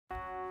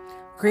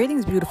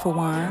Greetings, beautiful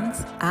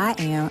ones. I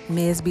am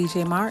Ms.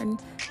 BJ Martin,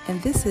 and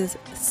this is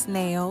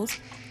Snails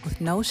with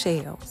No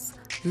Shells.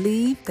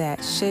 Leave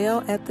that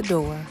shell at the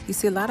door. You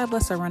see, a lot of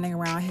us are running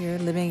around here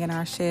living in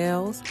our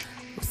shells.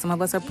 Some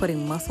of us are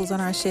putting muscles on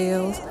our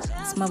shells.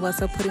 Some of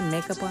us are putting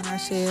makeup on our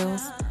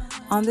shells.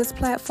 On this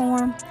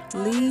platform,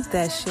 leave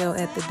that shell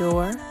at the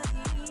door.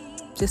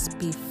 Just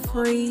be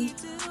free,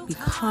 be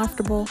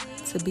comfortable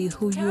to be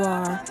who you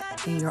are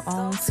in your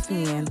own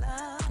skin.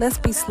 Let's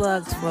be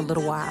slugs for a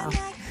little while.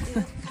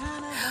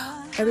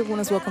 Everyone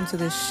is welcome to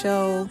this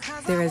show.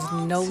 There is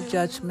no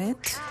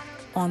judgment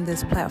on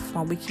this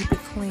platform. We keep it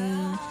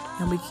clean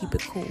and we keep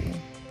it cool.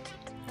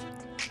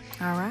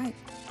 All right.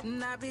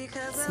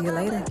 See you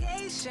later.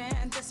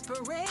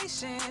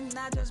 Desperation,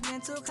 not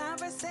judgmental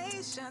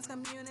conversations,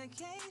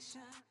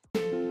 communication.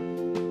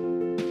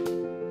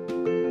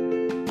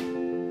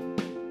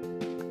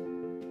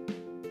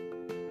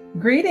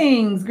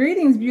 Greetings,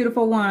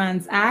 beautiful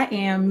ones. I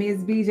am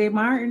Ms. BJ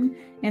Martin,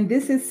 and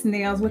this is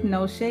Snails with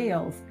No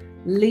Shells.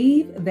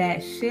 Leave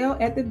that shell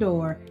at the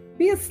door.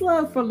 Be a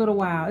slug for a little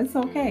while. It's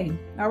okay.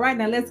 All right,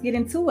 now let's get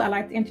into it. I'd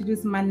like to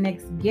introduce my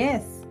next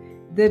guest,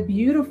 the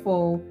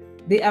beautiful,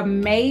 the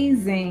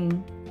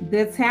amazing,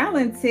 the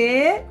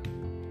talented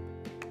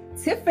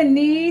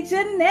Tiffany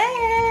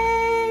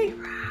Janae.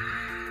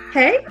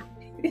 Hey.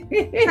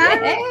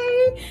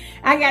 Hey,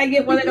 I gotta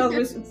get one of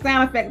those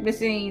sound effect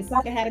machines so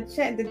I can have a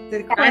chat.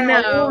 The I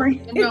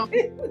know.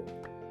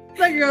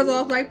 Some girls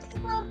off like,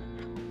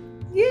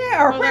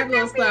 yeah, or all that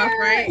little stuff,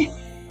 right?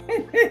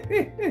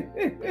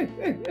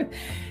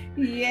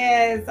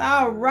 Yes.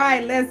 All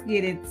right, let's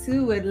get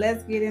into it.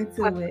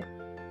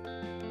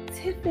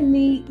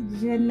 Tiffany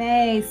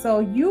Janae.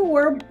 So you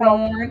were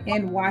born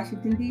in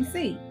Washington,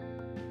 D.C.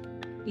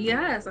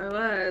 Yes, I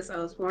was. I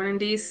was born in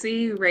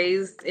DC,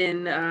 raised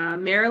in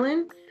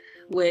Maryland,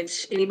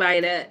 which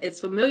anybody that is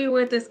familiar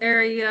with this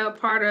area,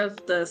 part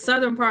of the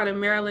southern part of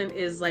Maryland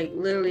is like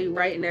literally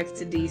right next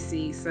to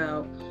DC.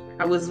 So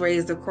I was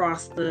raised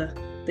across the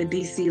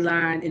DC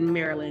line in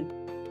Maryland.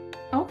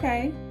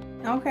 Okay.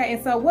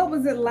 And so what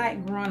was it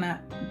like growing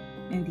up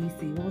in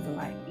DC? What was it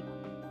like?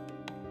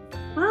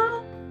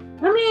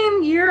 I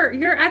mean,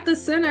 you're at the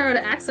center of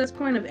the access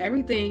point of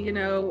everything,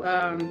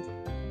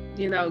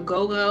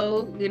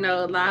 go-go,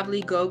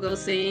 lively go-go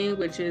scene,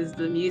 which is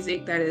the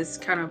music that is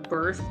kind of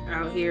birthed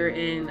out here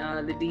in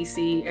the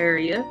DC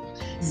area.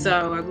 Mm-hmm.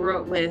 So I grew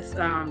up with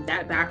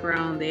that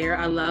background there.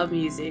 I love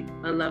music.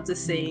 I love to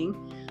sing.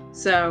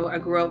 So I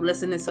grew up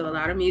listening to a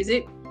lot of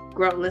music,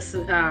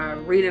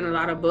 reading a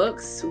lot of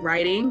books,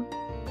 writing.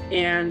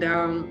 And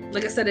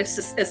like I said, it's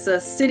a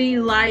city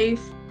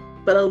life,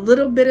 but a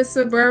little bit of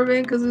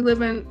suburban because we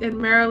live in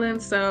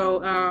Maryland.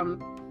 So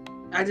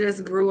I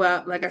just grew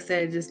up, like I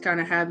said, just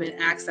kind of having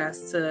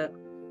access to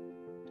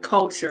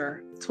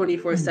culture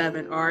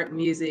 24/7, art,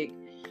 music,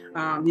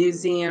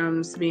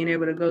 museums, being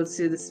able to go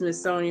to the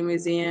Smithsonian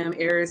Museum,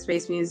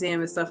 Aerospace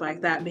Museum, and stuff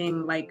like that,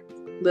 being like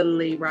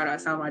literally right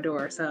outside my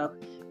door. So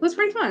it was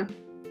pretty fun.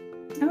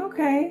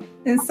 Okay.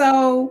 And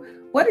so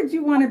what did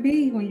you want to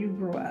be when you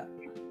grew up?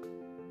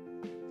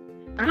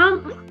 I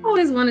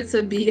always wanted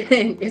to be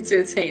an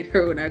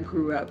entertainer when I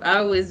grew up.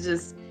 I was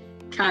just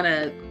kind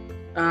of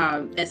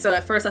and so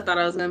at first I thought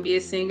I was going to be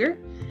a singer.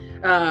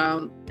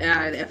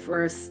 At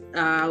first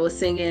I was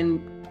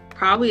singing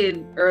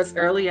probably as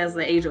early as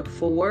the age of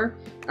 4.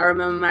 I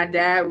remember my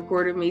dad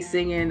recorded me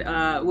singing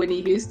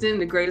Whitney Houston,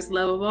 The Greatest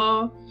Love of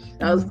All.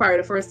 That was probably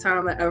the first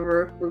time I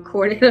ever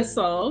recorded a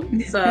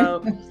song.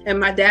 So, and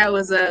my dad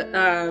was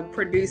a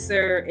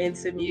producer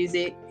into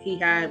music. He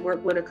had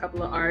worked with a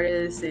couple of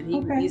artists and he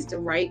used to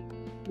write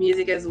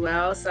music as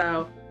well.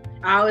 So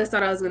I always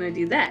thought I was going to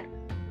do that.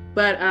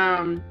 But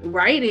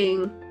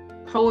writing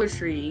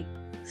poetry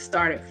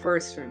started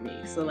first for me.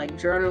 So like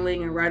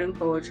journaling and writing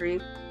poetry.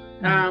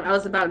 I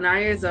was about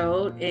 9 years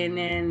old, and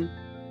then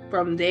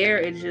from there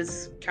it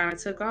just kind of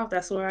took off.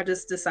 That's where I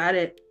just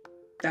decided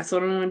that's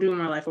what I want to do in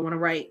my life. I want to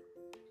write.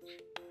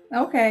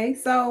 Okay,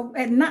 so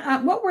at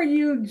 9, what were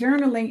you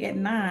journaling at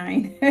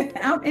 9?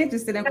 I'm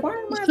interested in why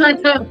am I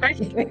what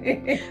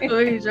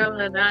are you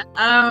journaling at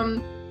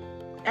 9?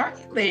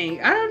 Everything.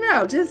 I don't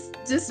know,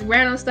 just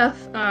random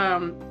stuff.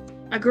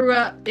 I grew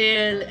up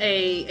in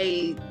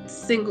a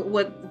single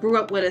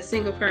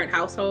parent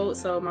household.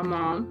 So my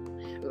mom,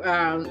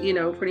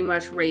 pretty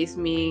much raised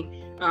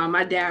me.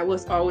 My dad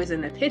was always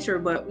in the picture,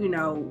 but we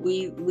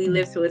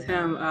lived with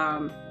him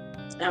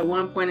at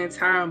one point in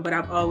time. But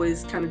I've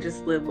always kind of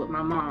just lived with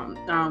my mom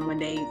when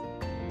they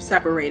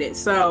separated.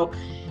 So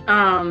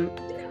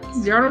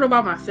journaled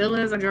about my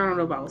feelings. I journaled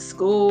about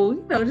school,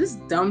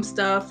 just dumb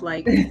stuff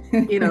like,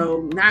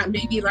 not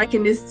maybe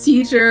liking this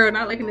teacher or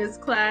not liking this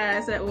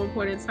class at one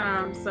point in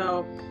time.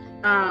 So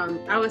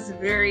I was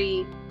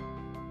very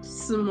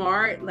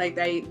smart. Like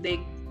they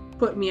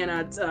put me in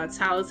a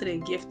talented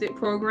and gifted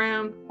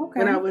program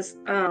when I was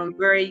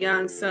very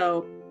young.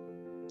 So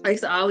I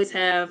used to always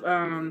have,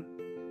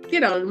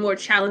 more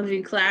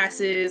challenging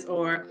classes,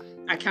 or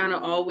I kind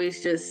of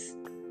always just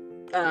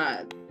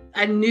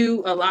I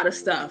knew a lot of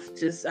stuff.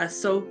 Just I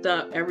soaked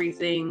up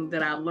everything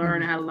that I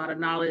learned. I had a lot of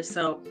knowledge.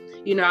 So,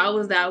 I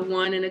was that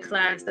one in the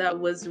class that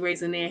was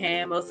raising their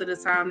hand most of the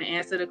time to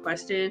answer the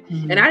question.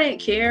 And I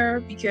didn't care,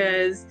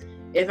 because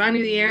if I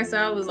knew the answer,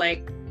 I was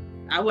like,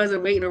 I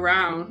wasn't waiting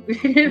around.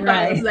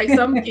 Right. It's like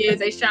some kids,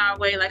 they shy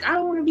away, like, I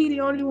don't want to be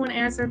the only one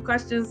answering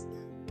questions.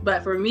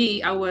 But for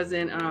me, I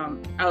wasn't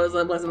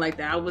like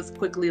that. I was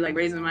quickly like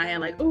raising my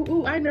hand, like,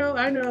 ooh, I know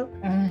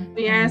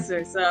the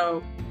answer.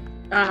 So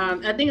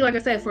I think, like I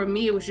said, for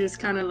me, it was just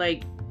kind of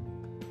like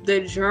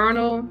the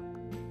journal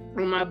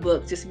or my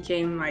book just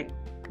became like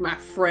my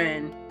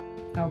friend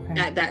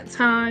at that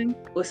time,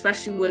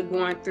 especially with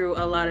going through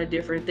a lot of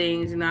different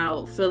things,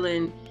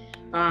 feeling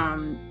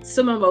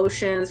some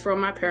emotions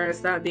from my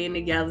parents not being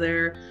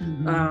together,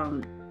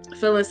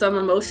 feeling some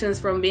emotions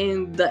from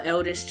being the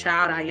eldest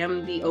child. I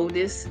am the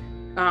oldest.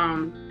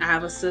 I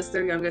have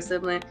a younger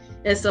sibling.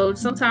 And so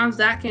sometimes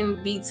that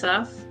can be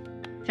tough,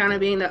 kind of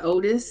being the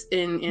oldest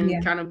and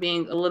kind of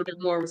being a little bit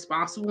more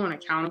responsible and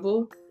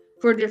accountable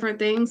for different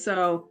things.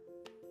 So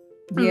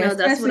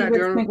that's what I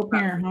do. Single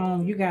parent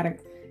home, you gotta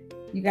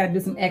do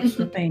some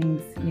extra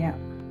things. Yeah.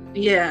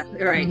 Yeah,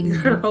 right.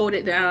 You gotta hold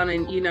it down,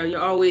 and you're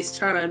always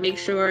trying to make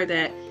sure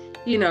that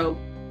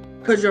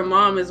because your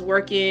mom is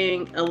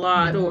working a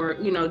lot or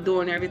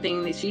doing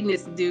everything that she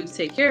needs to do to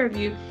take care of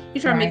you,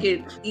 you try to make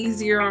it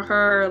easier on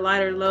her,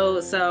 lighter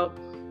load. So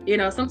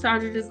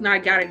sometimes you just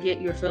not gotta get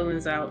your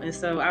feelings out. And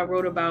so I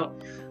wrote about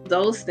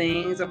those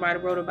things. I might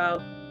have wrote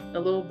about a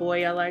little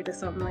boy I liked or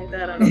something like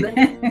that. I don't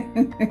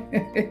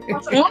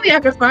know. Only I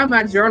could find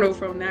my journal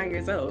from 9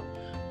 years old.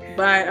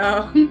 But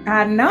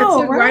I know,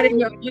 I took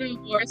writing a little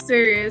more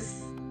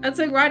serious. I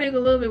took writing a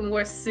little bit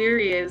more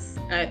serious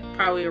at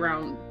probably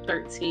around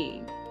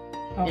 13.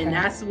 And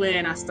that's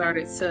when I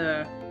started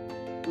to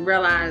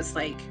realize,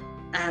 like,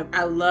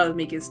 I love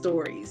making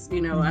stories.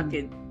 I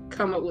could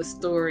come up with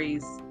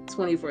stories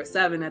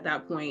 24/7 at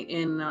that point,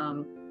 and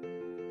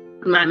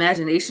my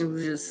imagination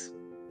was just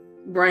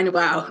running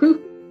wild.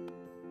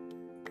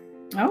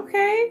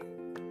 Okay.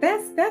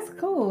 That's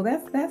cool.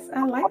 That's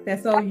I like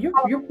that. So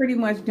you're pretty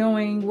much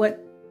doing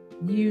what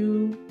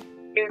you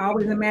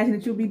always imagined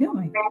that you'll be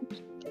doing.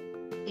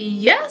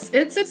 Yes,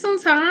 it took some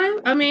time.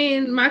 I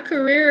mean, my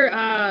career,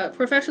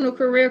 professional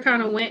career,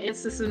 kind of went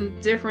into some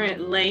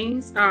different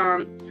lanes.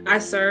 I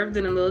served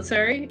in the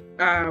military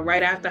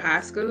right after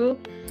high school.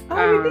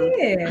 Oh, you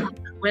did?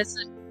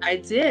 I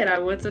did. I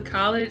went to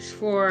college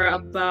for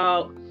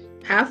about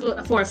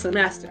for a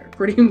semester,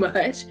 pretty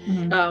much.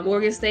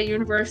 Morgan State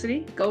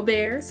University, go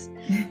Bears.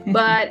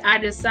 But I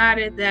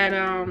decided that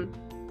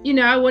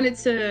I wanted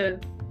to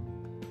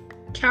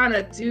kind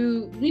of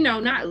do,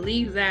 not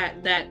leave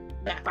that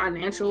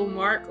financial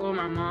mark on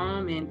my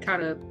mom and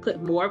kind of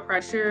put more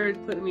pressure,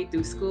 putting me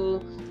through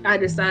school. I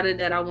decided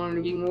that I wanted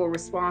to be more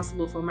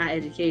responsible for my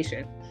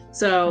education.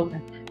 So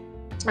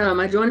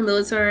I joined the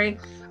military,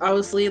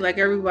 obviously, like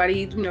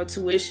everybody,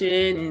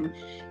 tuition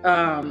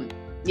and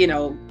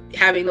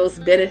having those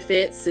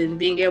benefits and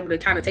being able to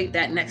kind of take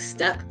that next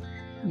step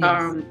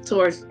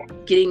towards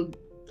getting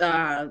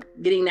that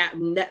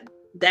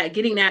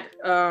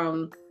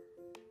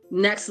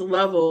next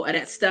level at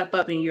that step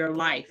up in your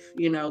life,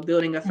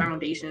 building a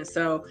foundation.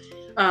 So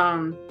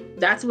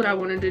that's what I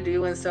wanted to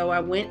do. And so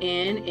I went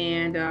in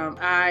and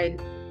I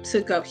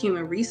took up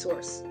human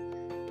resource,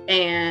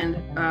 and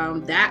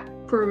that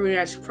pretty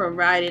much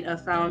provided a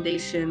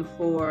foundation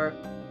for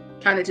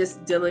kind of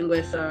just dealing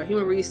with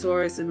human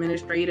resource,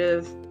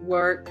 administrative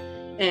work.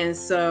 And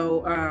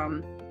so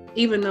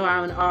even though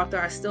I'm an author,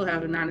 I still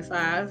have a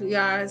 9-to-5, you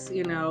guys,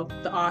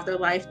 the author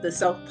life, the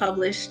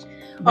self-published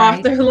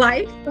author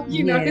life,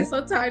 because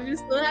sometimes you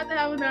still have to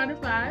have a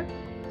 9-to-5.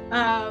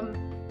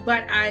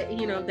 But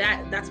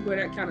that's where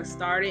that kind of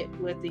started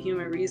with the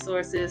human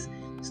resources,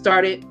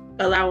 started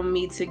allowing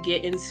me to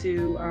get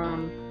into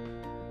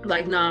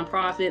like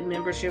nonprofit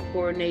membership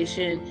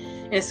coordination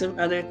and some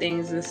other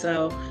things. And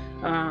so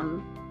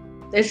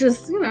it's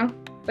just,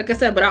 like I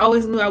said, but I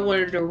always knew I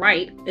wanted to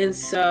write. And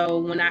so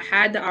when I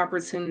had the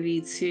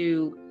opportunity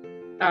to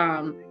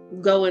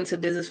go into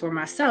business for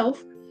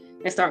myself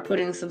and start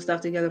putting some stuff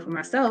together for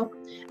myself,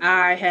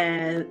 I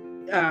had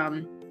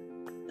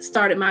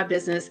started my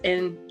business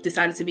and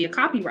decided to be a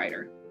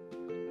copywriter,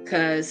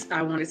 because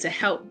I wanted to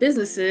help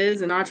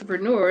businesses and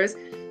entrepreneurs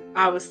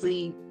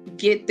obviously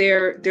get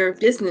their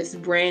business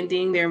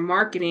branding, their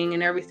marketing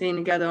and everything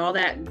together, all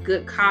that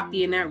good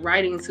copy and that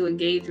writing to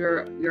engage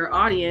your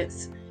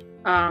audience.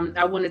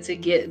 I wanted to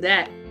get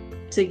that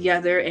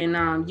together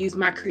and use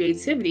my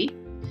creativity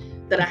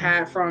that I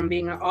had from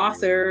being an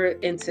author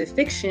into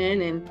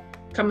fiction and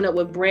coming up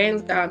with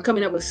brands,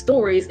 coming up with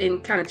stories,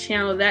 and kind of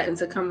channel that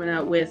into coming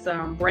up with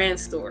brand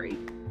story,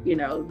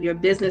 your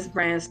business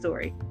brand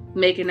story,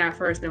 making that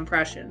first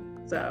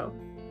impression. So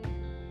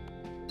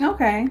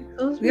okay,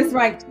 just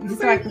like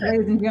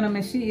ladies and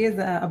gentlemen, she is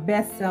a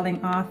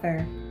best-selling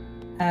author.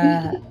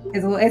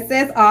 Well, it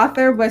says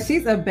author, but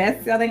she's a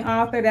best-selling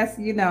author. That's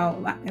yes.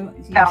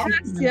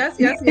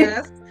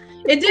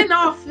 it didn't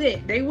all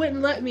fit. They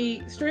wouldn't let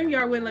me,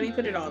 StreamYard wouldn't let me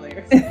put it all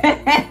there.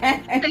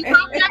 They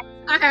told me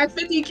I had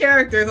 50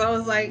 characters. I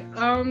was like,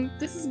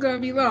 this is gonna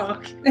be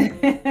long.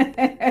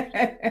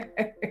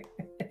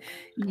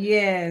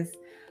 Yes.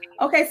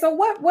 Okay, so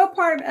what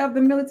part of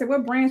the military,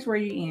 what branch were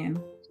you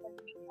in?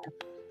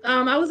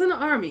 I was in the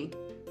Army.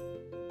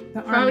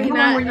 Probably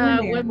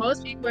not what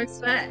most people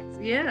expect.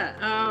 Yeah.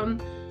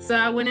 So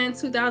I went in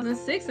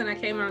 2006 and I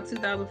came out in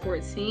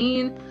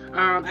 2014.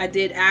 I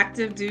did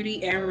active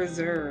duty and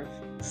reserve.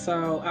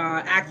 So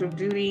active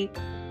duty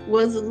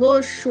was a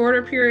little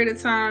shorter period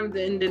of time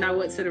then I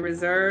went to the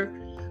reserve.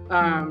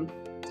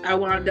 I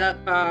wound up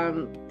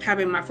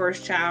having my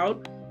first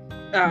child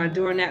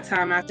during that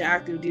time after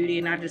active duty,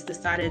 and I just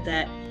decided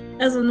that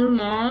as a new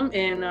mom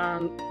and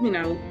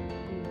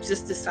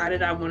just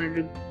decided I wanted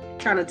to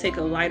kind of take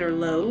a lighter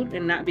load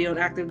and not be on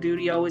active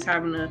duty, always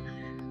having to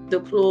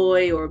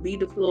deploy or be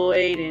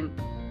deployed, and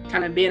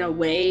kind of being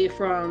away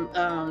from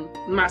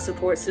my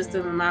support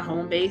system and my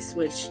home base,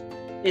 which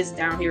is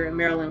down here in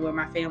Maryland where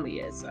my family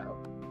is. So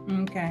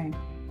okay.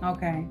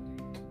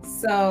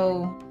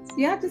 So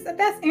yeah,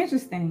 that's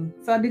interesting.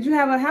 So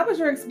how was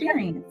your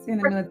experience in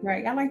the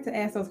military? I like to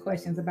ask those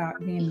questions about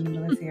being in the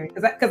military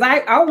because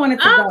I wanted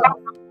to go.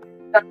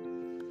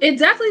 It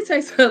definitely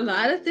takes a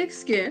lot of thick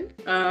skin.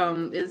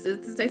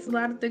 It takes a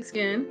lot of thick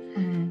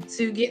skin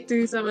to get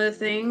through some of the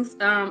things.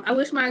 I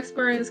wish my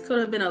experience could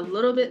have been a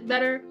little bit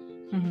better.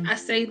 I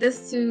say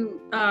this to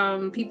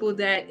people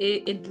that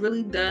it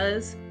really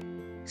does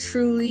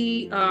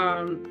truly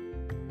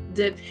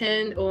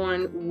depend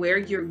on where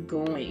you're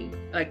going.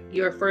 Like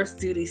your first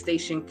duty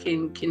station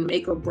can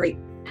make or break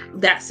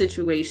that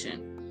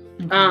situation.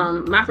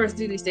 My first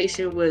duty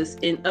station was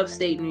in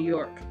upstate New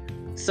York.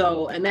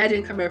 So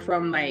imagine coming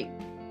from like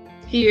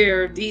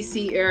here,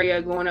 DC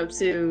area, going up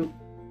to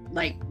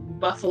like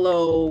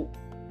Buffalo,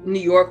 New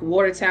York,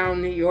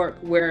 Watertown, New York,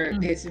 where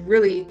it's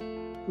really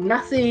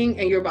nothing,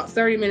 and you're about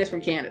 30 minutes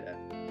from Canada.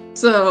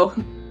 So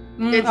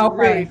it's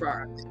really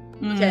far.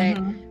 Okay.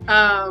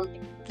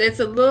 It's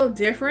a little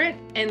different.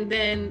 And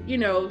then,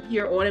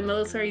 you're on a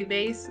military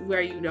base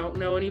where you don't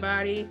know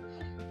anybody.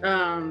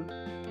 But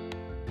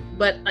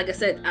like I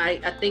said,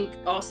 I think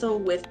also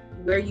with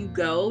where you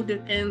go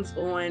depends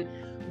on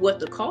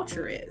what the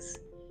culture is.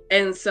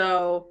 And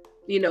so,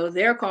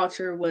 their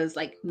culture was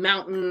like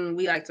mountain.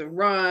 We like to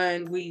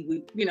run.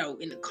 We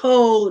in the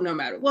cold, no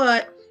matter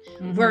what.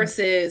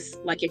 Versus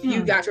like if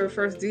you got your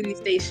first duty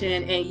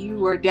station and you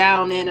were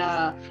down in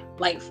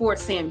like Fort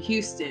Sam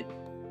Houston,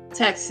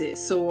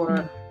 Texas,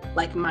 or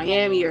like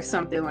Miami or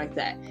something like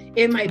that,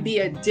 it might be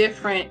a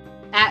different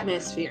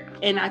atmosphere.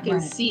 And I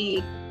can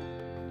see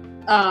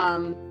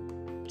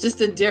just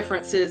the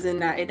differences in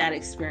that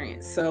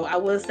experience. So I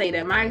will say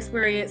that my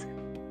experience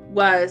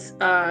was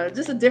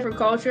just a different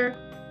culture.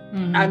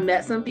 I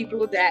met some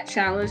people that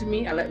challenged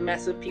me. I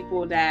met some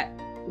people that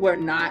were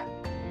not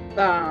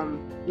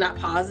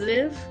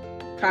positive,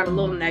 kind of a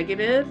little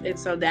negative. And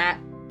so that,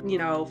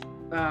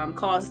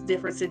 caused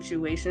different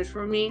situations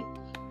for me.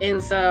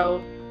 And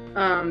so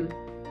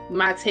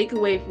my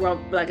takeaway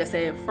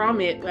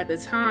from it at the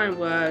time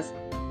was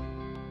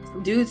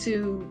due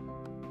to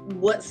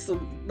what's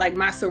like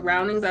my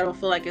surroundings, I don't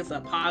feel like it's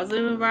a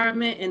positive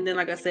environment. And then,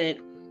 like I said,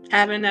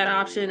 having that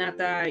option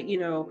after I,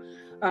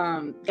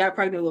 got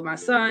pregnant with my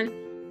son,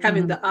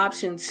 having the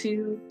option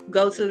to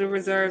go to the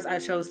reserves, I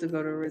chose to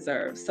go to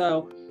reserves.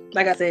 So,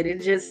 like I said,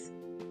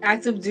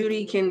 active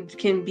duty can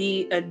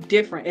be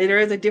there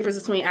is a difference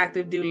between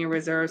active duty and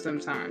reserve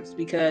sometimes,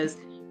 because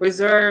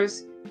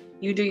reserves,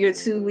 you do your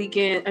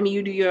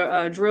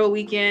drill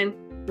weekend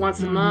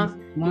once a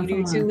month, you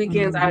do 2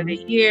 weekends out of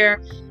the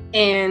year,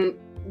 and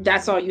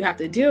that's all you have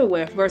to deal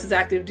with. Versus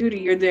active duty,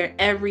 you're there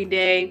every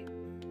day,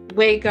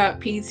 wake up,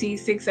 PT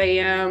 6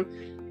 a.m.,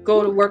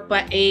 go to work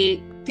by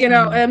 8.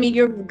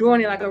 You're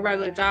doing it like a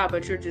regular job,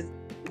 but you're just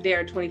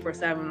there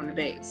 24/7 on the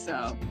base.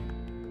 So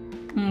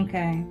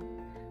okay.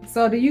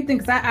 So do you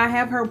think, 'cause I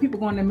have heard people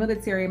going to the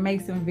military, it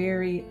makes them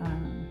very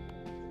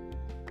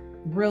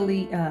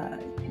really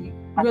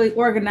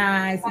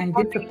organized and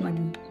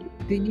disciplined.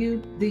 Do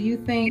you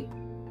think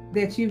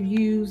that you've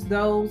used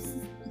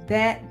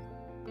that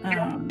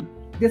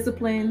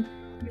discipline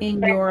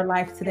in your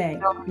life today,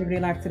 your everyday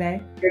life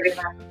today?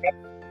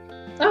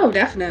 Oh,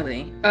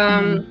 definitely.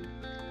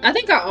 I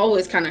think I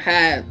always kind of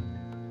had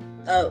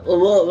a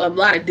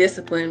lot of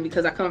discipline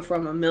because I come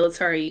from a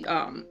military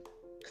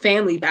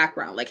family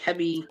background, like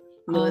heavy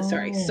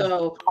military.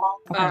 So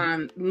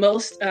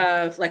most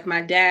of like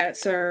my dad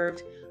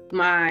served,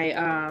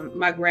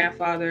 my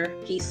grandfather,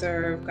 he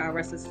served, God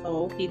rest his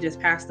soul. He just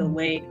passed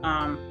away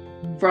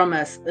from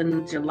us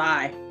in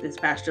this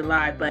past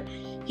July, but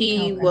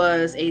he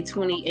was a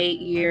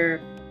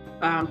 28-year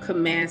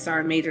command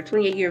sergeant major,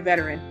 28-year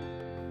veteran,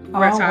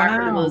 retired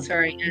from the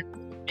military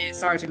and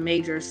sergeant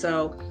major.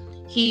 So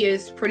he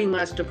is pretty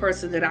much the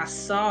person that I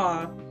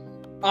saw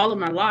all of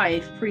my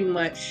life pretty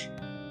much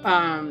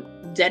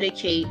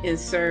dedicate and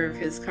serve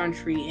his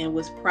country, and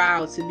was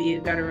proud to be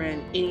a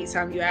veteran.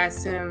 Anytime you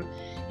asked him,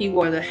 he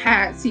wore the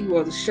hats, he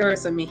wore the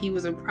shirts. I mean, he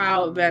was a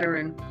proud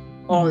veteran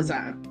all the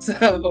time.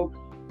 So,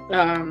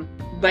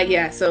 but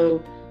yeah,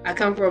 so I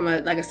come from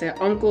like I said,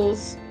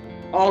 uncles,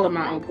 all of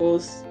my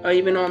uncles, or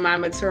even on my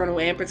maternal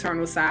and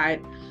paternal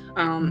side,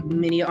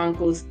 many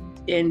uncles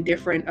in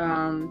different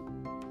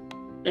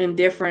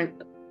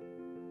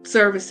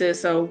services.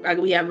 So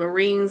we have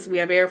Marines, we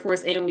have Air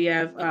Force, and we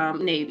have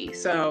Navy.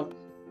 So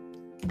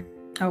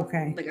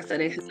okay, like I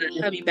said, it has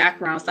a heavy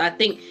background. So I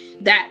think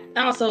that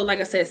also, like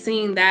I said,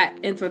 seeing that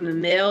in from the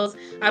males,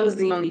 I was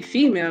the only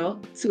female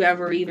to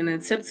ever even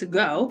attempt to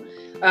go.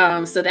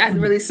 So that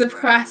really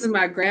surprised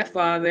my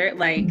grandfather.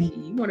 Like,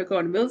 you want to go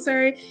in the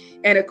military?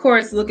 And of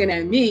course, looking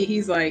at me,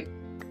 he's like,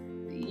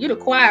 you're the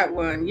quiet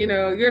one. You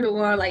know, you're the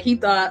one. Like, he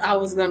thought I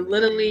was gonna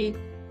literally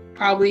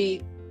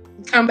probably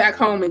come back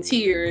home in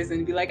tears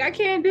and be like, I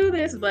can't do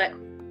this. But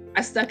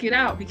I stuck it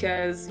out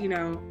because, you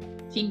know,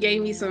 he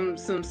gave me some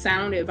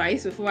sound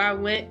advice before I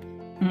went.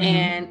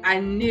 And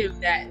I knew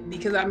that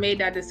because I made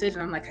that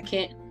decision, I'm like, I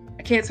can't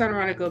turn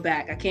around and go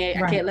back. I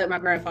can't let my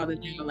grandfather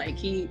do. Like,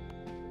 he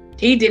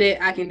did it,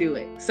 I can do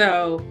it.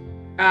 So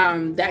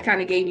that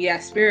kind of gave me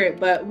that spirit.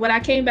 But when I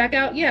came back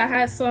out, I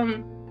had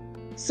some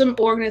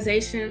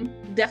organization,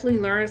 definitely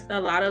learned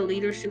a lot of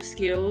leadership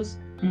skills,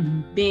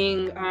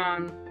 being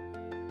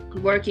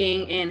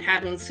working and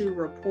having to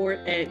report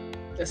at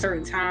a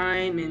certain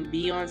time and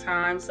be on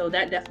time. So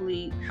that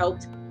definitely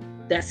helped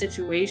that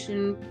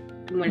situation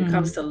when it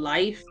comes to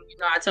life. You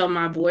know, I tell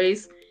my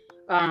boys,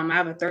 I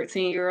have a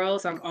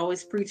 13-year-old, so I'm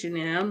always preaching to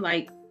him,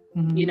 like,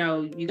 you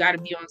know, you got to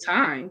be on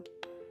time.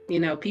 You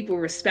know, people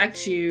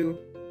respect you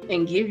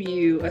and give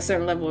you a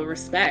certain level of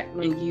respect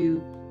when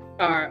you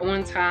are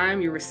on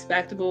time, you're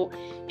respectable,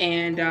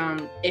 and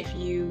if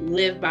you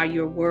live by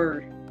your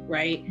word,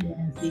 right?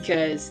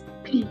 Because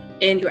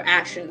and your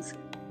actions,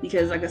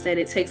 because like I said,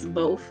 it takes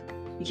both.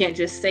 You can't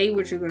just say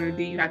what you're going to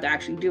do, you have to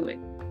actually do it.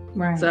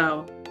 Right.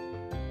 So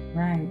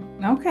right.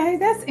 Okay,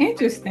 that's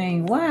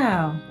interesting.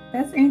 Wow,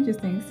 that's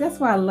interesting. That's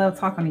why I love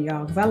talking to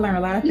y'all, because I learn a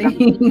lot of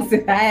things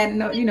that I hadn't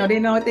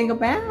didn't know anything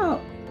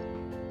about.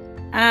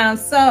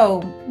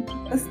 So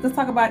let's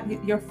talk about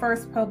your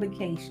first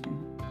publication.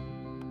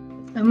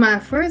 My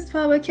first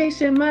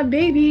publication, my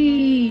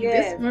baby.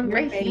 Yes, this one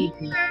right here.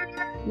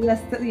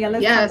 Let's talk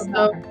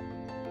about her.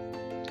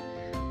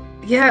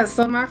 Yeah,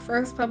 so my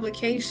first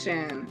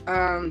publication,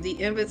 The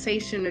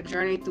Invitation to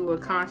Journey Through a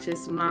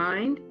Conscious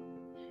Mind,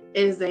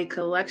 is a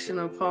collection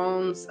of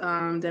poems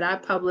that I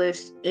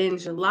published in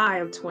July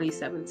of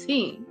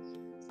 2017.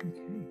 Okay.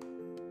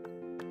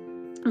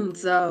 And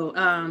so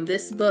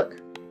this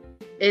book,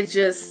 it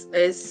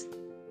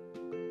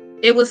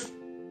was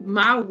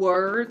my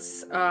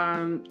words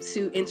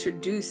to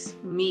introduce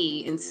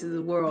me into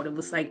the world. It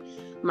was like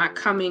my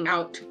coming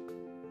out,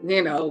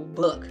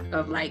 book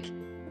of like,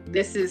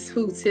 this is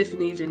who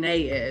Tiffany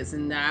Janae is.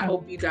 And I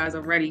hope you guys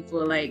are ready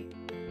for like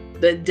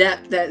the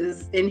depth that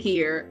is in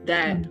here,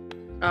 that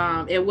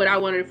and what I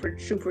wanted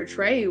to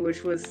portray,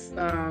 which was,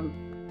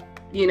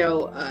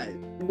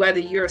 whether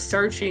you're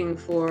searching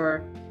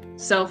for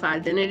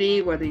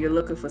self-identity, whether you're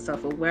looking for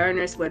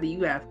self-awareness, whether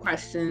you have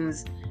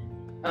questions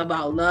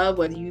about love,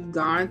 whether you've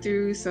gone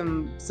through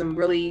some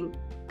really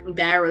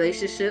bad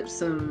relationships,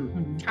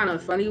 some kind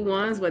of funny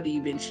ones, whether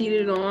you've been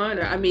cheated on,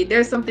 or, I mean,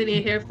 there's something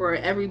in here for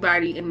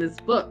everybody in this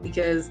book,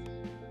 because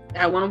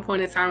at one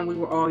point in time we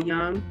were all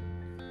young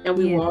and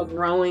we were all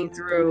growing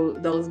through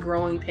those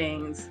growing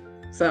pains.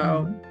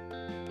 So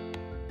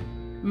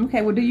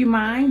okay, well, do you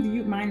mind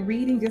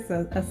reading just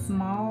a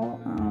small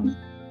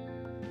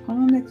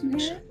poem that you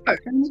have?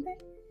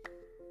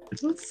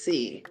 Let's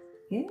see.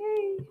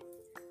 Yay.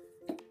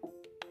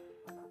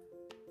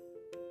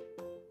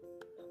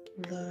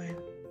 Lord.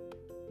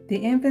 The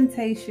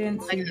Invitation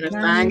to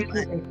Journey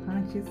Through a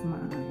Conscious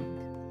Mind.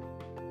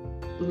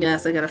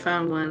 Yes, I gotta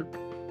find one.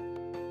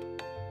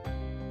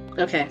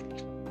 Okay.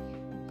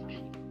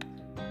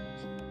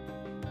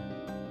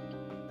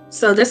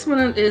 So this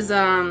one is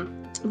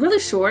really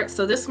short.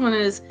 So this one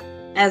is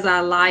As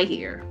I Lie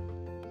Here.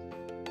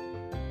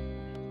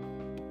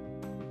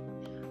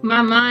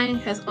 My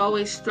mind has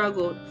always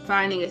struggled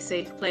finding a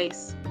safe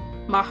place.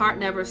 My heart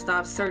never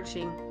stops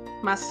searching.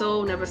 My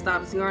soul never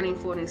stops yearning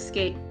for an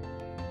escape.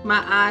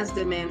 My eyes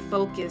demand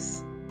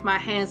focus. My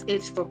hands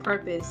itch for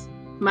purpose.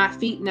 My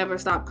feet never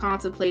stop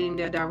contemplating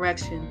their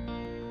direction.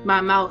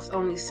 My mouth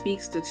only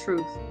speaks the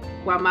truth,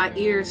 while my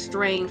ears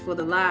strain for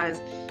the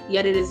lies,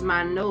 yet it is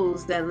my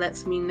nose that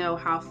lets me know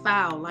how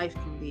foul life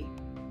can be.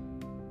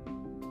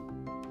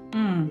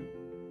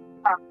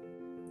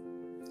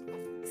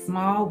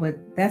 Small, but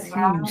that's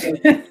huge.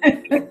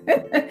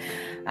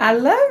 I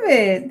love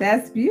it.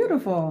 That's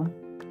beautiful.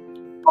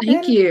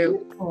 Thank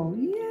you. Beautiful.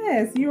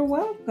 Yes, you're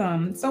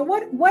welcome. So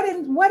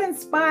what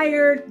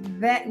inspired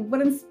that?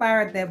 What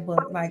inspired that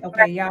book? Like,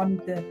 okay, y'all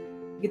need to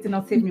get to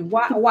know Tiffany.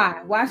 Why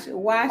should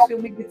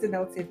we get to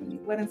know Tiffany?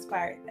 What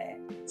inspired that?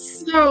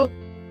 So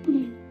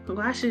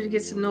why should you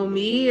get to know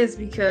me is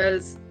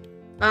because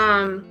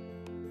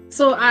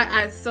so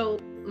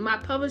my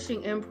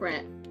publishing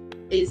imprint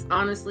is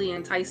Honestly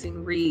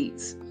Enticing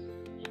Reads.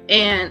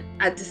 And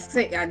I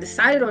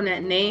decided on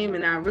that name,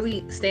 and I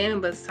really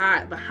stand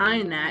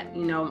behind that.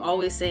 You know, I'm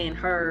always saying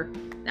her,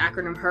 the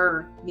acronym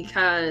HER,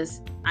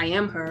 because I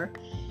am her.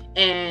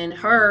 And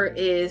her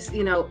is,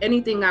 you know,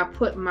 anything I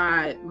put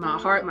my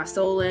heart, my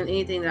soul in,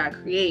 anything that I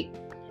create,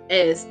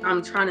 is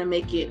I'm trying to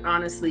make it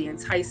honestly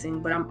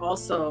enticing, but I'm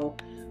also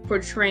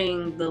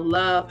portraying the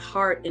love,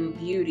 heart, and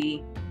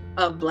beauty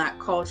of Black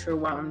culture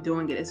while I'm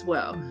doing it as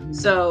well. Mm-hmm.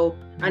 So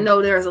I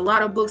know there's a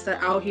lot of books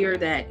that are out here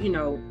that, you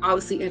know,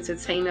 obviously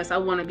entertain us. I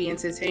want to be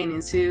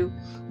entertaining too,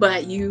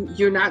 but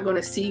you're not going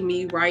to see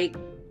me write,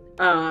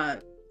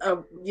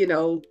 you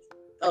know,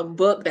 a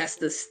book that's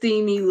the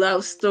steamy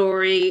love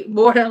story,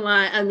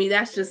 borderline. I mean,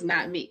 that's just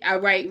not me. I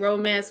write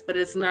romance, but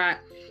it's not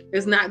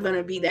going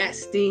to be that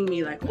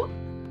steamy, like,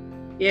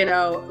 you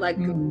know, like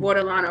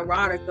borderline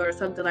erotica or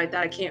something like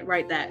that. I can't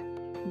write that.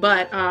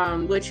 But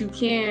what you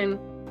can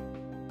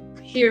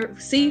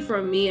see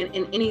from me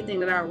in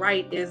anything that I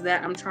write is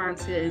that I'm trying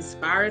to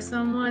inspire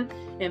someone,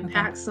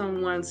 impact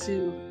someone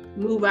to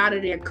move out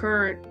of their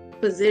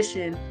current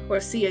position or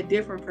see a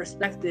different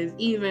perspective,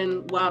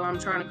 even while I'm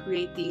trying to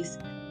create these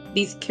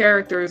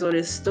characters or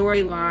this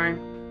storyline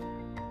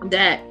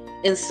that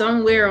in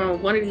somewhere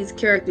on one of these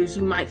characters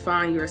you might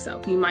find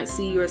yourself. You might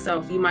see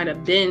yourself. You might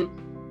have been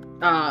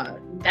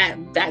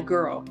that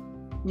girl.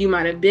 You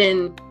might have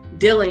been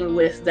dealing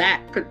with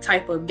that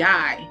type of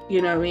guy,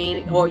 you know what I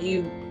mean? Or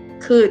you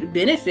could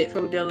benefit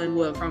from dealing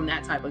with from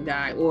that type of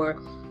guy. Or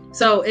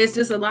so it's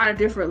just a lot of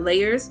different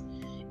layers.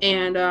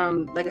 And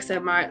like I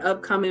said, my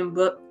upcoming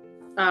book,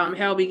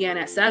 Hell Began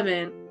at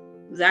 7,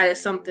 that is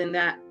something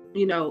that,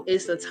 you know,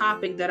 it's a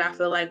topic that I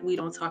feel like we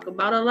don't talk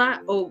about a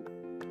lot. Oh,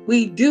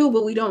 we do,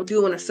 but we don't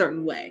do in a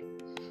certain way.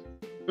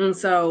 And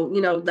so,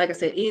 you know, like I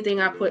said, anything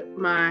I put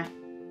my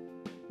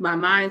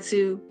mind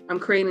to, I'm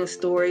creating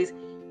stories,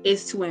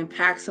 is to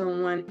impact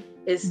someone,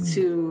 is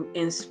to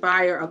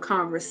inspire a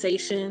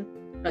conversation,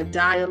 a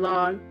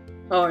dialogue,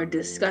 or a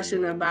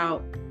discussion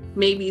about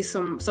maybe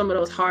some of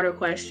those harder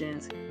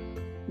questions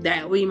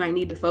that we might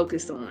need to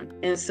focus on.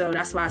 And so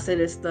that's why I said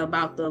it's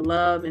about the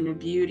love and the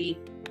beauty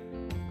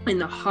in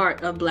the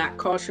heart of Black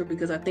culture,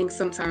 because I think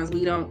sometimes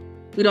we don't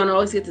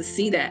always get to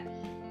see that.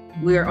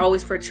 We're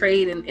always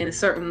portrayed in a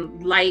certain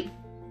light,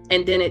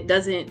 and then it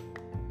doesn't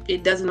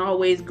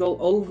always go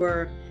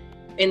over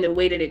in the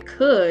way that it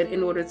could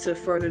in order to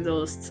further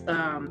those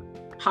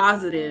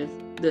positive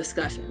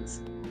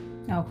discussions.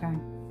 Okay.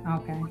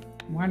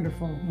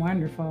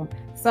 Wonderful.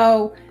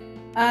 So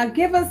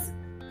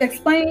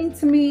explain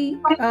to me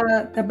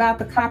about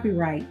the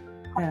copyright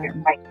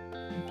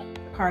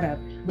part of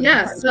it.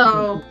 Yeah,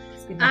 so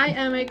I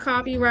am a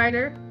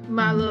copywriter.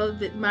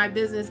 My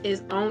business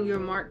is Own Your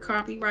Mark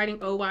Copywriting,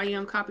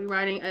 OYM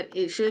Copywriting.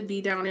 It should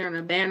be down there on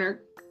the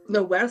banner,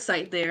 the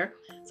website there.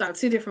 So I have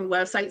 2 different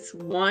websites.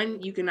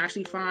 One, you can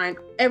actually find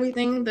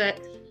everything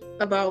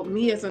about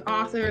me as an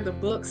author, the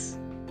books,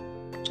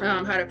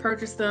 how to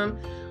purchase them,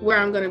 where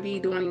I'm going to be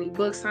doing any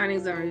book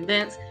signings or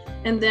events.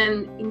 And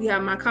then you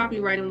have my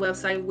copywriting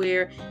website,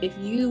 where if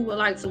you would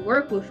like to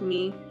work with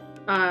me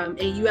and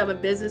you have a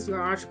business,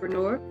 you're an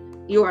entrepreneur,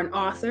 you're an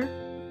author,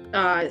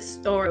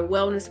 or a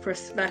wellness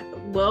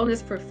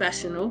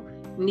professional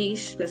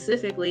niche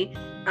specifically,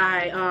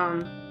 I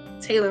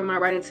tailor my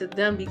writing to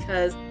them,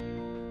 because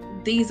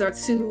these are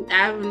 2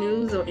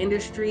 avenues or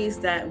industries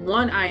that,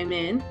 one, I am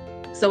in,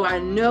 so I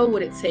know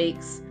what it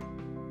takes,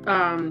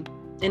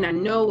 and I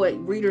know what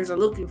readers are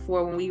looking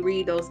for when we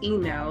read those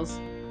emails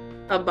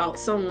about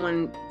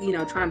someone, you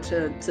know, trying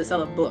to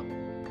sell a book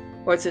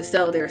or to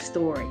sell their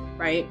story,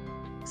 right?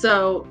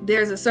 So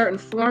there's a certain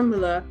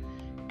formula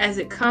as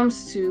it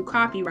comes to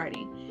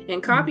copywriting,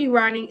 and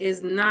copywriting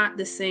is not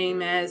the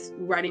same as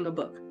writing a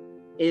book.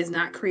 It is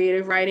not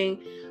creative writing.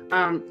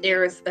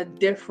 There's a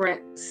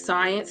different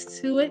science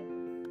to it.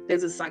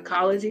 There's a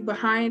psychology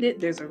behind it.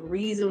 There's a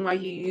reason why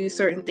you use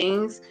certain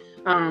things.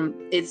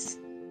 It's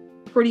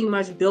pretty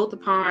much built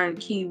upon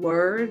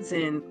keywords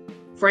and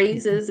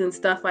phrases and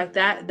stuff like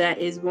that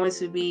is going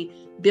to be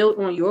built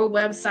on your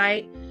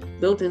website,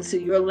 built into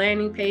your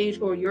landing page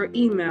or your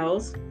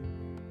emails.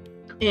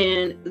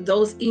 And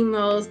those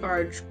emails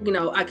are, you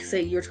know, I could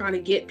say you're trying to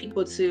get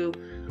people to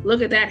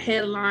look at that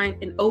headline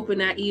and open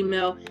that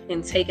email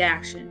and take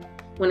action.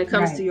 When it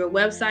comes to your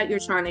website, you're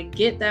trying to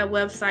get that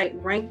website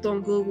ranked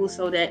on Google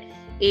so that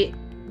it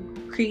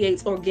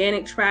creates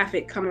organic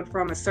traffic coming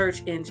from a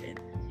search engine.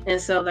 And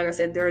so, like I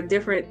said, there are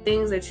different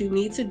things that you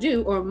need to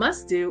do or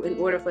must do in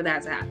order for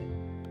that to happen.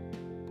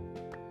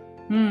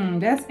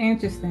 That's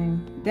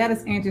interesting. That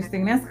is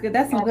interesting. That's good.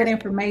 That's some good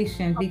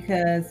information,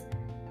 because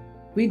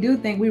we do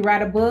think we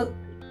write a book,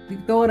 we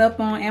throw it up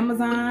on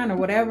Amazon or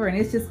whatever, and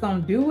it's just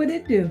going to do what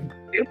it do.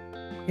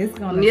 It's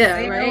going to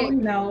sell, right? You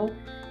know,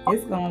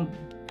 it's going to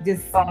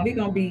just, we're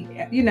going to be,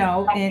 you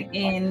know,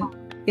 and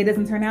it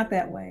doesn't turn out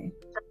that way.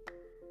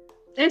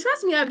 And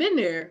trust me, I've been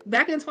there.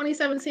 Back in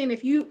 2017,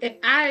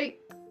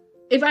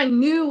 if I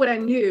knew what I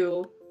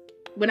knew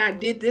when I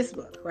did this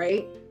book,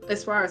 right?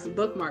 As far as the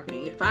book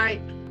marketing, if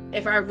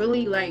I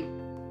really like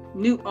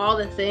knew all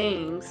the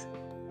things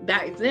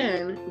back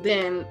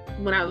then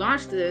when I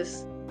launched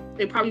this,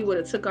 it probably would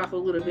have took off a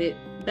little bit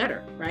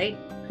better, right?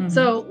 Mm-hmm.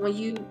 So when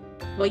you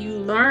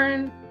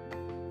learn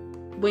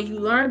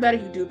better,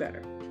 you do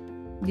better.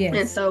 Yes.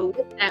 And so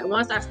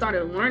once I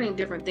started learning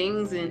different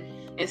things and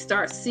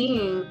start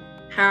seeing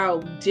how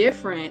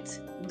different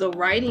the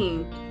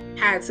writing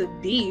had to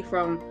be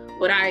from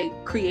what I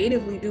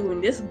creatively do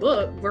in this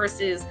book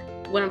versus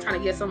when I'm trying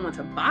to get someone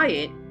to buy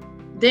it,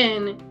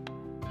 then,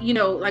 you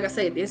know, like I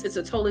said, it's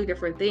a totally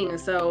different thing. And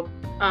so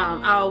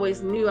I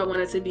always knew I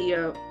wanted to be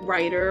a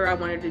writer. I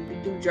wanted to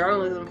do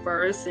journalism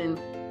first and,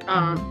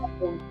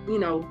 you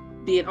know,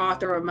 be an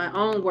author of my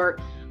own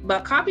work.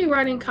 But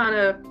copywriting kind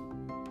of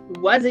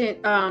wasn't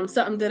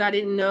something that I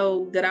didn't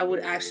know that I would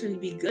actually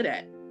be good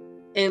at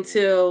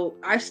until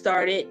I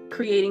started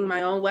creating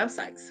my own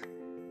websites.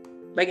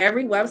 Like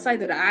every website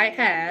that I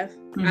have,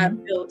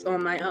 I've built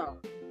on my own.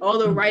 All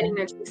the writing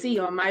that you see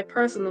on my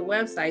personal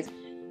websites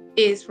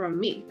is from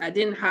me. I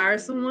didn't hire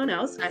someone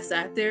else. I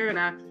sat there and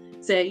I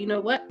said, you know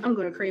what? I'm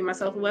going to create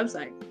myself a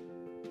website.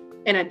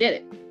 And I did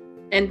it.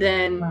 And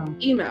then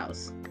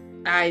emails.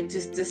 I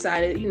just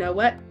decided, you know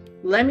what?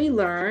 Let me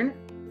learn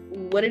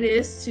what it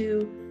is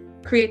to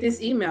create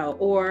this email.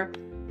 Or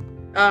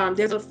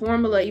there's a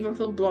formula even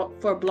for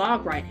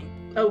blog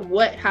writing of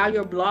how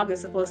your blog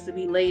is supposed to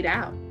be laid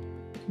out.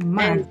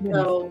 And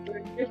so there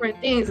are different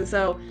things. And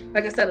so,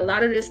 like I said, a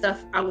lot of this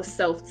stuff I'm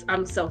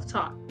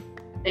self-taught.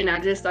 And I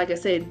just, like I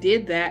said,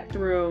 did that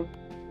through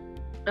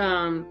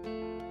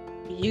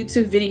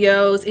YouTube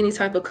videos, any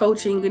type of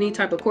coaching, any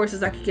type of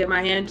courses I could get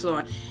my hands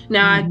on.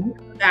 Now I have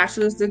a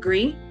bachelor's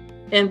degree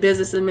in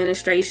business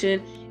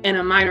administration and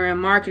a minor in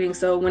marketing.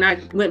 So when I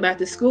went back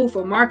to school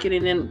for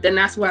marketing, then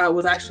that's where I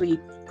was actually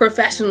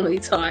professionally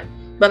taught.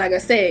 But like I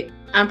said,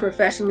 I'm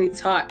professionally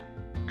taught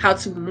how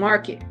to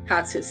market,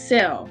 how to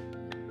sell,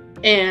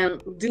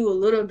 and do a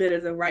little bit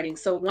of the writing.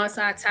 So once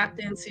I tapped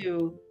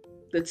into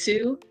the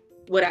two,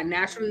 what I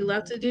naturally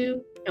love to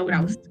do and what I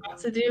was taught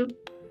to do,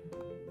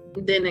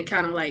 then it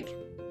kind of like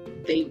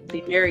they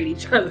married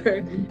each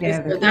other.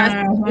 So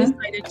that's the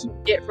insight that you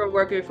get from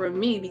working for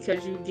me,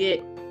 because you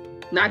get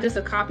not just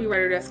a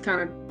copywriter that's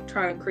kind of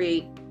trying to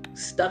create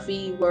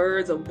stuffy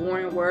words or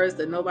boring words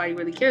that nobody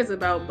really cares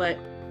about, but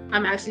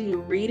I'm actually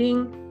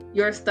reading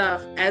your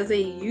stuff as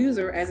a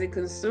user, as a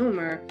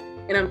consumer,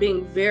 and I'm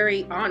being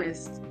very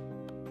honest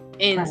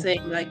and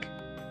saying, like,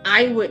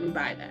 I wouldn't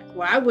buy that.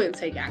 Well, I wouldn't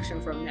take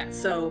action from that.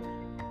 So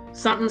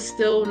something's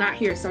still not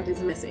here. Something's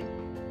missing.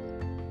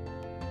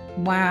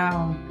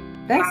 Wow.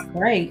 That's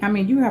great. I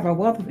mean, you have a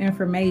wealth of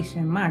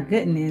information. My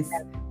goodness.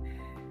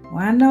 Well,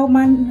 I know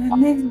my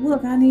next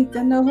book. I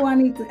know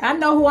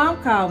who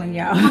I'm calling,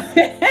 y'all.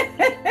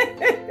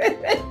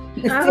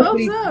 I hope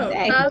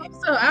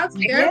so. I'll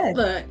take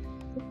but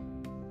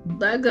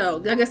let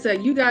go. Like I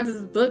said, you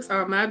guys' books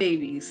are my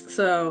babies.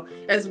 So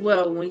as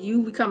well, when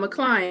you become a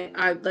client,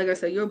 like I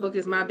said, your book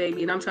is my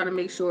baby, and I'm trying to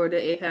make sure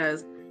that it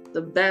has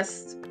the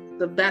best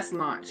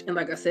launch. And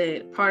like I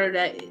said, part of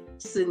that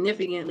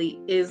significantly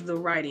is the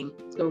writing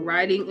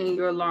in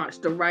your launch,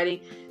 the writing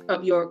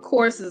of your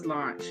courses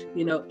launch.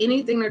 You know,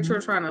 anything that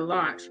you're trying to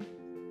launch,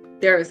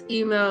 there's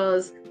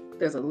emails,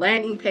 there's a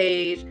landing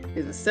page,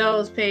 there's a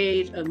sales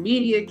page, a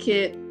media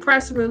kit,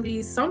 press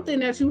release, something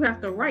that you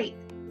have to write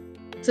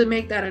to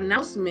make that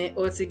announcement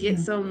or to get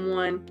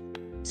someone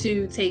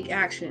to take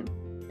action.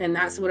 And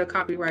that's what a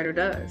copywriter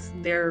does.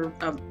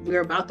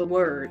 We're about the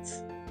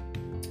words.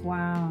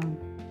 Wow.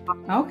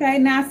 Okay.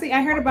 Now, see,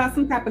 I heard about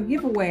some type of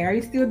giveaway. Are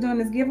you still doing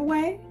this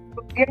giveaway?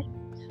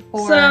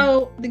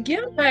 So the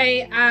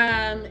giveaway,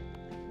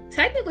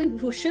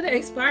 technically should have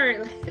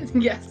expired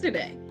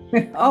yesterday.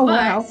 Oh,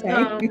 wow. Okay.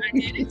 I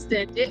did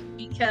extend it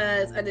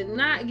because I did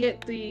not get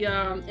the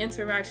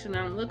interaction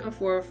I'm looking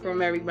for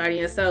from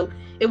everybody. And so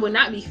it would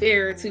not be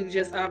fair to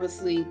just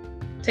obviously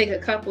take a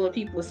couple of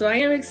people. So I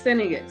am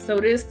extending it. So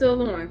it is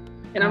still on.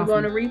 And I'm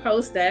going to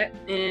repost that.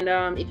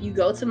 And if you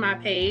go to my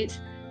page,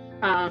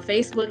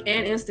 Facebook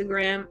and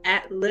Instagram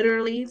at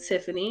Literally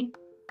Tiffany,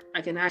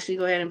 I can actually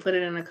go ahead and put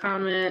it in the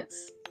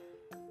comments.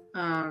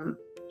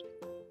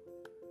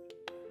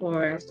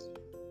 Or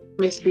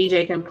Miss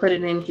BJ can put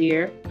it in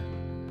here.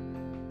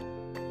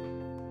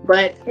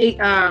 But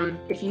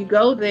if you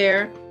go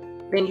there,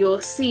 then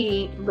you'll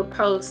see the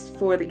post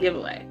for the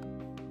giveaway.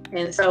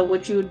 And so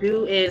what you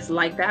do is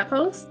like that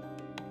post,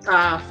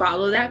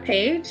 follow that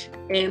page,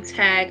 and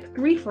tag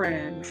 3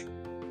 friends.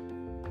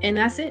 And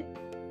that's it.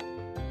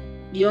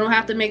 You don't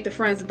have to make the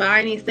friends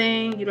buy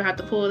anything. You don't have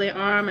to pull their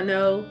arm. I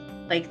know,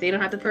 like, they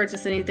don't have to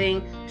purchase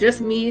anything.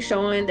 Just me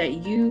showing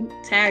that you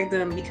tagged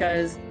them,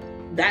 because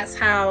that's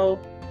how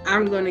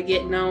I'm going to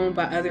get known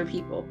by other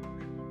people,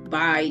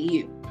 by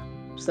you.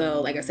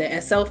 So like I said,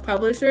 as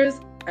self-published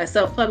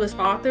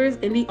authors,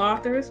 indie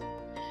authors,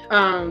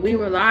 we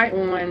rely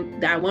on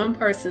that one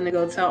person to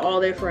go tell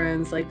all their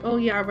friends, like, oh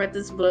yeah, I read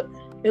this book.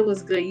 It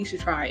was good. You should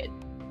try it.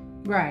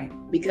 Right.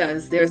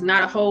 Because there's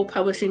not a whole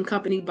publishing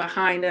company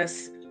behind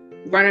us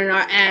running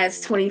our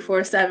ads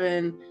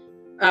 24/7.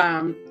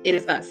 It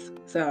is us.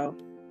 So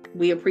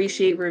we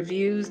appreciate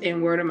reviews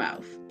and word of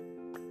mouth.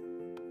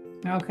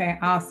 Okay,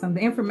 awesome.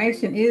 The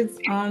information is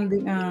on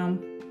the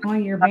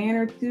on your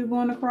banner too,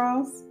 going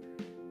across.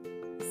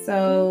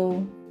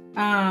 So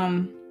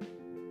okay,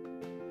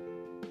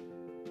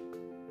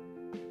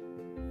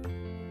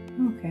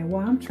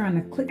 well, I'm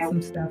trying to click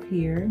some stuff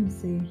here. Let me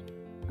see.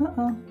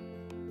 Uh-oh.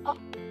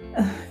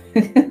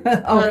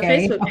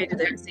 Okay. Facebook page is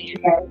there. See.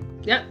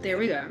 Yep, there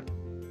we go.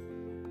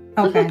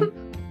 Okay.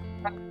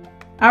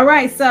 All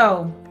right,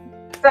 so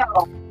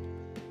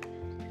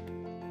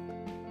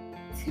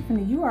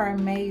Tiffany, you are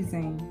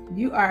amazing.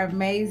 You are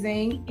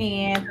amazing.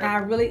 And I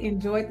really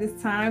enjoyed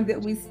this time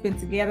that we spent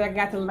together. I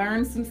got to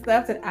learn some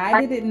stuff that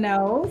I didn't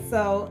know.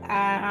 So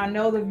I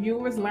know the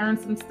viewers learned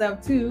some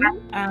stuff too.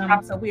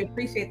 So we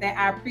appreciate that.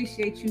 I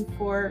appreciate you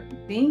for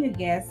being a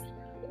guest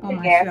on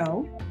my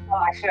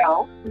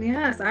show.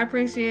 Yes, I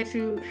appreciate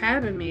you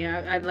having me.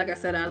 I like I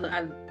said,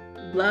 I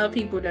love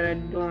people that are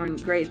doing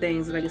great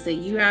things. Like I said,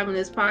 you having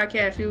this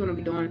podcast, you're going to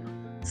be doing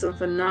some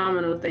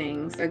phenomenal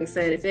things. Like I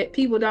said, if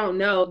people don't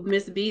know,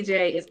 Miss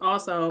BJ is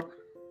also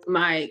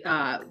my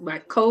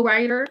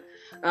co-writer.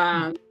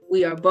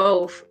 We are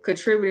both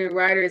contributing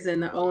writers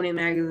in the Own It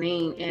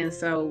magazine, and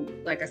so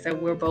like I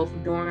said, we're both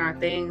doing our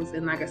things.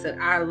 And like I said,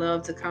 I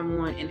love to come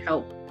on and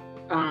help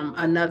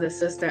another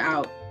sister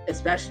out,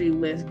 especially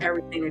with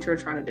everything that you're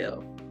trying to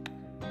build.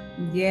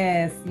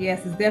 Yes,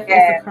 it's definitely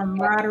a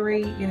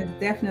camaraderie, and it's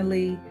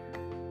definitely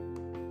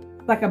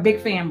like a big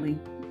family.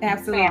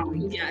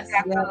 Absolutely. Yes.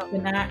 Yep.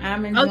 And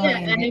I'm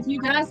enjoying and if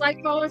you guys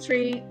like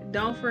poetry,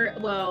 don't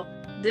forget,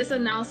 this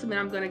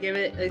announcement, I'm going to give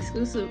it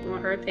exclusive on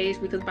her page,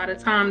 because by the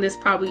time this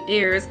probably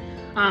airs,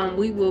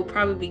 we will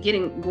probably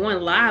be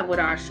going live with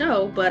our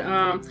show. But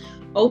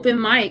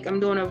open mic, I'm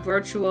doing a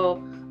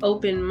virtual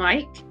open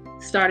mic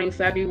starting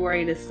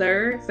February the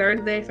 3rd,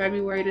 Thursday,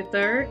 February the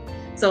 3rd.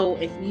 So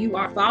if you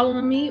are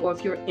following me, or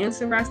if you're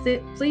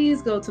interested,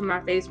 please go to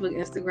my Facebook,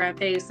 Instagram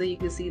page so you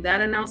can see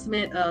that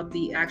announcement of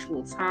the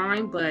actual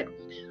time. But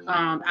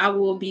I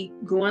will be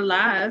going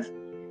live,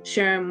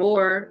 sharing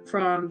more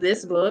from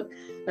this book,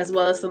 as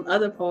well as some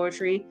other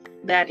poetry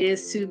that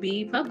is to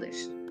be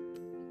published.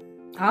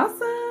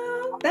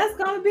 Awesome. That's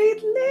going to be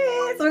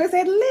lit. So I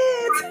said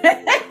lit.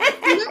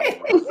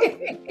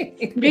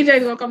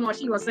 BJ's going to come on.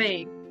 She going to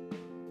sing.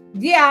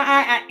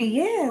 Yeah,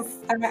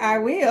 I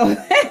will.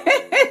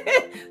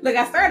 Look,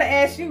 I started to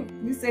ask you.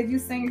 You said you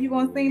sing. You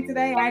gonna sing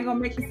today? I ain't gonna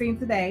make you sing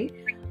today,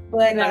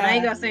 but no, I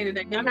ain't gonna sing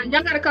today. Y'all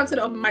gotta come to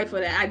the open mic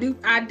for that. I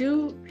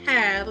do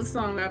have a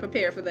song I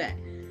prepared for that.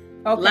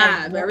 Okay.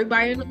 Live. Well,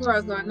 everybody in the world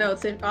is gonna know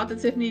Author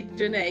Tiffany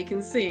Janae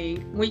can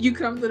sing when you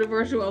come to the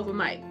virtual open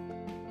mic.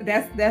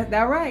 That's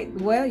right.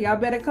 Well, y'all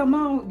better come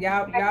on.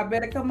 Y'all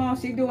better come on.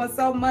 She doing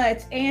so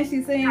much, and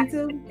she singing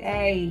too.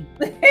 Hey,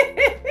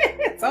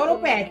 total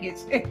package.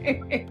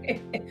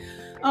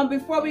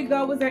 Before we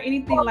go, was there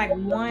anything like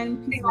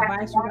one piece of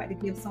advice you'd like to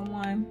give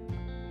someone,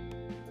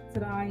 to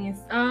the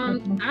audience?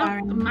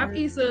 My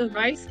piece of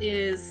advice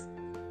is,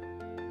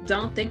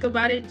 don't think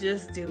about it,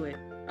 just do it.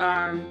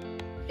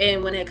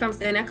 And when that comes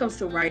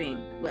to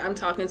writing, I'm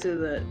talking to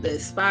the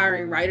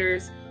aspiring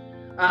writers.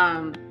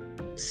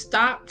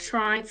 Stop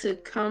trying to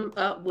come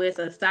up with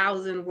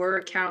 1,000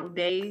 word count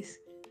days.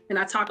 And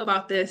I talk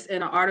about this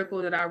in an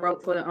article that I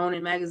wrote for the Own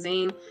It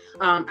magazine.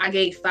 I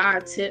gave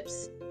 5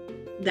 tips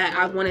that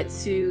I wanted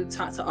to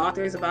talk to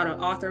authors about an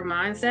author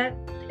mindset.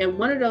 And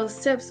one of those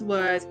tips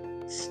was,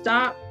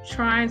 stop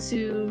trying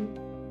to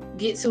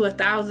get to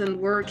 1,000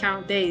 word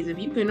count days. If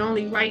you can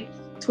only write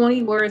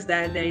 20 words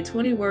that day,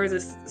 20 words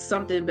is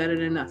something better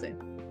than nothing.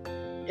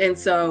 And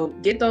so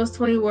get those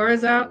 20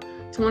 words out.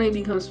 20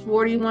 becomes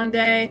 40 one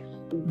day,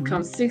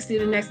 becomes 60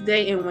 the next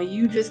day. And when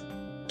you just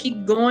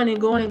keep going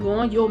and going and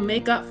going, you'll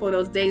make up for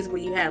those days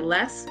where you had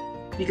less,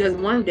 because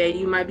one day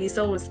you might be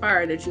so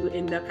inspired that you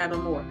end up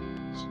having more.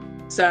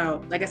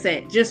 So like I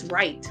said, just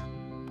write,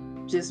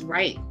 just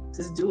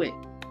do it.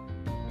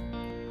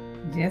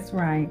 Just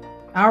right.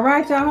 All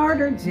right, y'all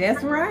harder.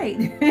 Just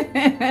right.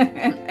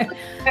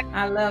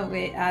 I love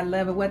it.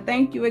 Well,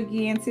 thank you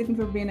again, Tiffany,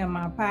 for being on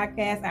my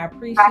podcast. I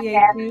appreciate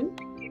you.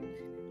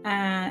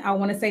 I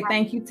want to say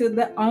thank you to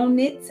the Own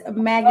It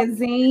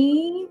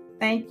magazine.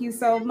 Thank you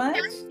so much.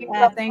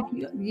 Thank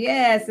you.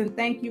 Yes, and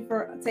thank you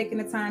for taking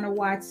the time to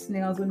watch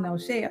Snails with No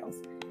Shells.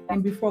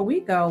 And before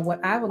we go,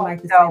 what I would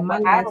like to say, my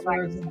last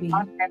words would be,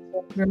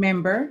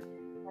 remember,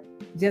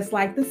 just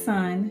like the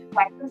sun,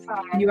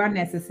 you are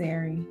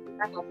necessary.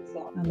 I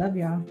love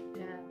y'all.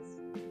 Yes.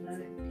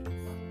 Love it.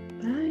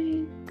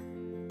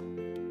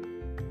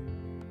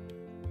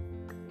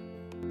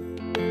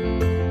 Bye.